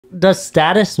Does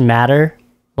status matter,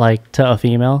 like, to a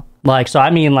female? Like, so I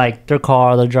mean, like, their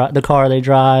car, the car they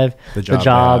drive, the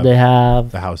job they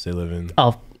have, the house they live in.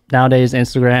 Oh, nowadays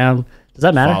Instagram. Does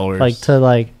that matter? Followers. Like, to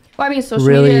like. Well, I mean, social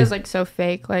media is like so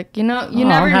fake. Like, you know, you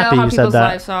never know how people's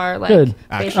lives are. Like,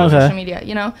 based on social media.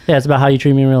 You know. Yeah, it's about how you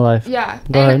treat me in real life. Yeah.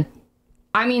 Go ahead.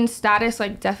 I mean, status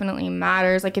like definitely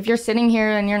matters. Like, if you're sitting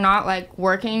here and you're not like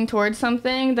working towards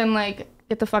something, then like,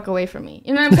 get the fuck away from me.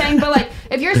 You know what I'm saying? But like,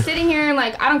 if you're sitting here and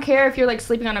like, I don't care if you're like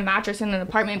sleeping on a mattress in an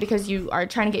apartment because you are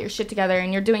trying to get your shit together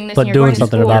and you're doing this and you're doing going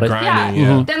something to school. about it.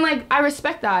 Yeah. Then like, I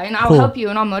respect that and I'll help you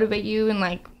and I'll motivate you and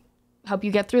like help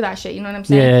you get through that shit. You know what I'm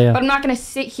saying? Yeah. But I'm not gonna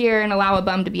sit here and allow a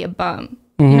bum to be a bum.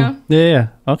 You know? Yeah.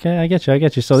 Okay, I get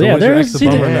you. So yeah, there's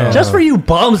just for you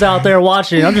bums out there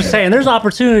watching. I'm just saying, there's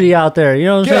opportunity out there. You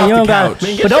know what I'm saying? You don't got,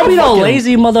 but don't be no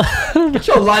lazy mother. Get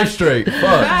your life straight.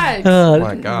 Fuck. Oh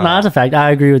my god. Nah, that's a fact. I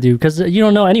agree with you because you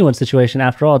don't know anyone's situation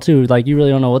after all, too. Like you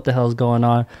really don't know what the hell's going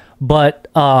on. But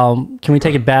can we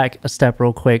take it back a step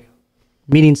real quick?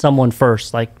 Meeting someone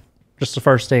first, like just the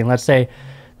first thing. Let's say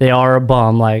they are a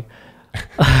bum, like.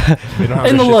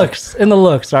 in the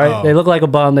looks, right? Oh. They look like a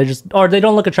bum. Or they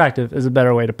don't look attractive is a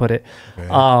better way to put it.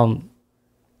 Okay.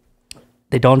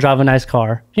 They don't drive a nice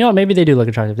car. You know what? Maybe they do look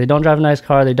attractive. They don't drive a nice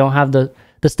car. They don't have the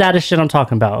status shit I'm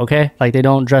talking about. Okay, like they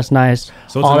don't dress nice.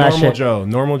 So it's all a normal Joe.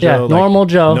 Normal Joe. Yeah, like normal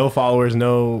Joe. No followers.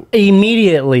 No.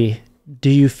 Immediately, do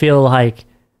you feel like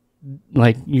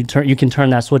you can turn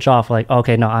that switch off? Like,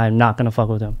 okay, no, I'm not gonna fuck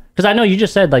with him. Because I know you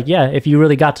just said like, yeah, if you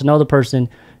really got to know the person,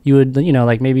 you would, you know,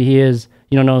 like maybe he is,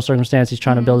 you don't know the circumstance, he's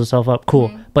trying to build himself up.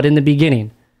 Cool. But in the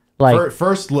beginning, like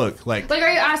first look, like are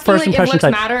you asking like if looks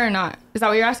matter or not? Is that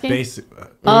what you're asking? It's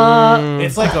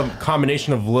like a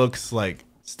combination of looks, like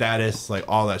status, like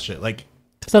all that shit. Like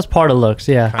that's part of looks,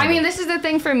 yeah. I mean, this is the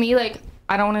thing for me, like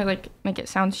I don't want to like make it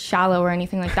sound shallow or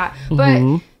anything like that.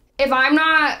 But if I'm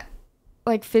not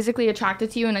like physically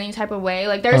attracted to you in any type of way,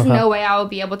 like there's no way I will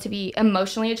be able to be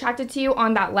emotionally attracted to you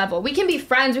on that level. We can be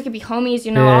friends, we can be homies,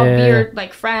 you know, I'll be your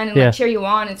like friend and like cheer you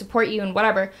on and support you and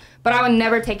whatever, but I would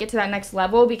never take it to that next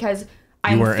level because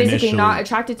I'm physically not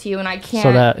attracted to you and I can't.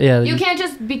 So that, you can't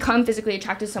just become physically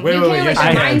attracted to someone. You can't like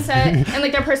their mindset and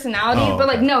like their personality, but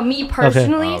like no, me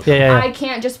personally, I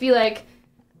can't just be like,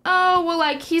 oh well,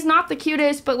 like he's not the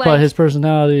cutest, but his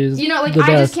personality is, you know, like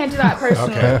I just can't do that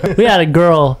personally. We had a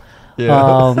girl.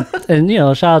 And you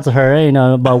know, shout out to her, you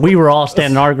know, but we were all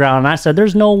standing our ground and I said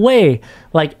there's no way,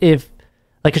 like if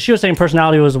like cause she was saying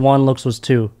personality was 1, looks was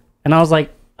 2, and I was like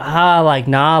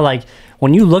nah, like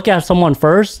when you look at someone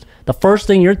first, the first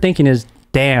thing you're thinking is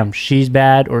damn, she's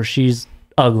bad or she's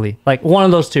ugly, like one of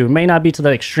those two. It may not be to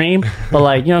the extreme, but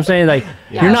like, you know what I'm saying, like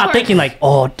you're not thinking like,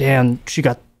 oh damn, she's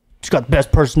got the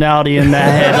best personality in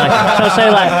that head. Like, so say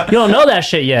like you don't know that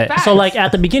shit yet. Facts. So like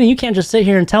at the beginning, you can't just sit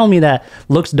here and tell me that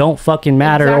looks don't fucking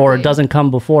matter or it doesn't come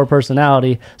before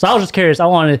personality. So I was just curious.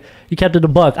 You kept it a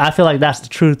buck. I feel like that's the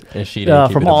truth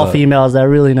from all females that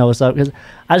really know what's up. Because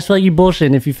I just feel like you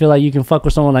bullshitting if you feel like you can fuck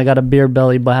with someone that got a beer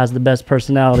belly but has the best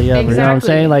personality ever. You know what I'm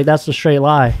saying? Like that's a straight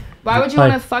lie. Why would you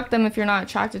want to fuck them if you're not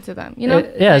attracted to them? You know?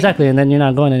 Yeah, exactly. And then you're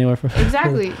not going anywhere.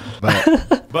 Exactly.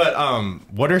 But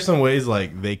what are some ways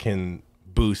like they can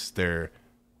boost their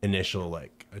initial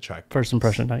like attract first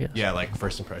impression? I guess. Yeah, like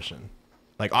first impression.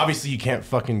 Like obviously you can't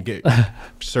fucking get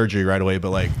surgery right away, but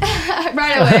like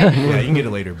right away. Yeah, you can get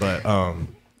it later. But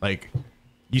like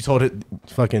you told it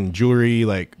fucking jewelry.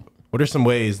 Like what are some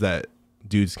ways that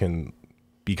dudes can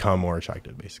become more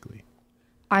attractive, basically?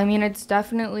 I mean, it's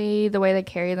definitely the way they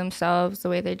carry themselves, the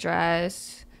way they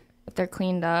dress, if they're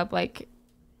cleaned up, like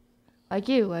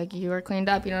you are cleaned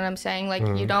up. You know what I'm saying? Like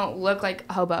you don't look like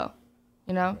a hobo,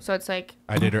 you know. So it's like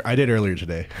I did earlier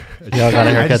today. Y'all got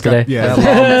a haircut today. Yeah,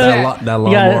 that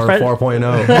lawnmower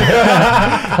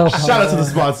 4.0. Shout out to the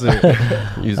sponsor.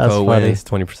 Use code WINS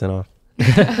 20% off.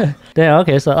 Damn.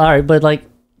 Okay. So all right, but like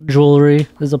jewelry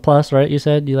is a plus, right? You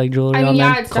said you like jewelry. I mean,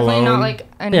 yeah, it's definitely not like.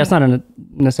 Yeah, it's not a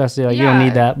necessity. Like, you don't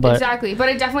need that, but exactly. But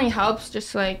it definitely helps,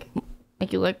 just to, like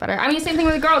make you look better. I mean, same thing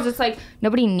with the girls. It's like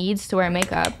nobody needs to wear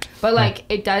makeup, but like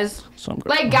it does.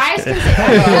 Like guys can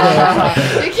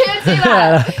say, you can't say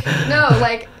that. No,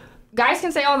 like guys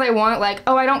can say all they want, like,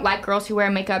 oh, I don't like girls who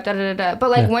wear makeup, da da da da. But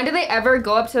like, when do they ever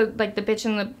go up to like the bitch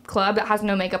in the club that has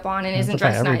no makeup on and isn't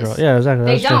dressed nice? Girl. Yeah, exactly.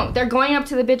 They don't. True. They're going up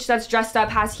to the bitch that's dressed up,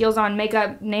 has heels on,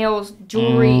 makeup, nails,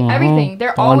 jewelry, everything.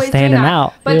 They're always standing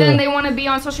out. But then they want to be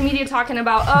on social media talking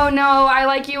about, oh no, I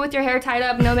like you with your hair tied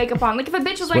up, no makeup on. Like if a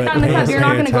bitch was like that in the club, you're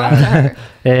not gonna go up to her.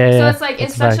 So it's like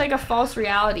it's such like a false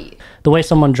reality. The way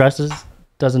someone dresses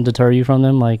doesn't deter you from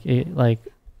them, like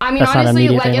I mean, That's not an honestly,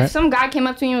 immediate like thing, if right? some guy came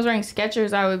up to me and was wearing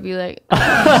Skechers, I would be like,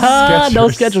 No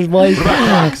Skechers, boys.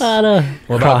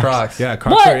 What about Crocs? Yeah,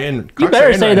 Crocs What? are in. You Crocs better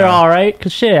are in say right they're now. all right,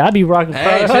 cause shit, I be rocking.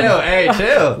 Hey,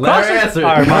 chill. Let her answer.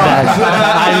 All right, my bad.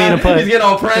 I didn't mean to put. He's getting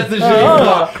all pressed and shit.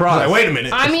 Like, Crocs. wait a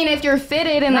minute. I mean, if you're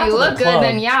fitted and Not they to the look good, club.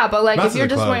 then yeah. But like, Not if to you're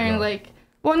the just club, wearing though. like,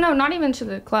 well, no, not even to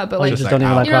the club, but Oh, you like, just like don't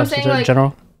even out. like You know what I'm Crocs saying, in like- general.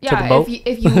 To the yeah, boat.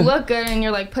 if you look good and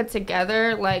you're like put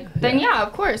together, like, then yeah,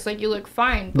 of course, like you look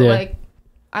fine. But Yeah. like,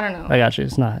 I don't know. I got you.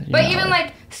 It's not. But even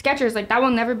like Skechers, like that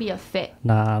will never be a fit.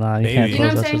 Nah, you Maybe. can't. You know what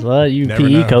I'm That's saying? just what you Never PE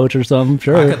know. coach or something. I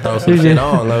Sure. could throw some shit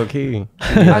on low key.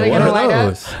 Are they What gonna are light up?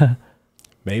 those?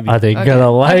 Maybe. Are they Okay. gonna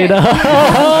light Okay.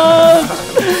 up?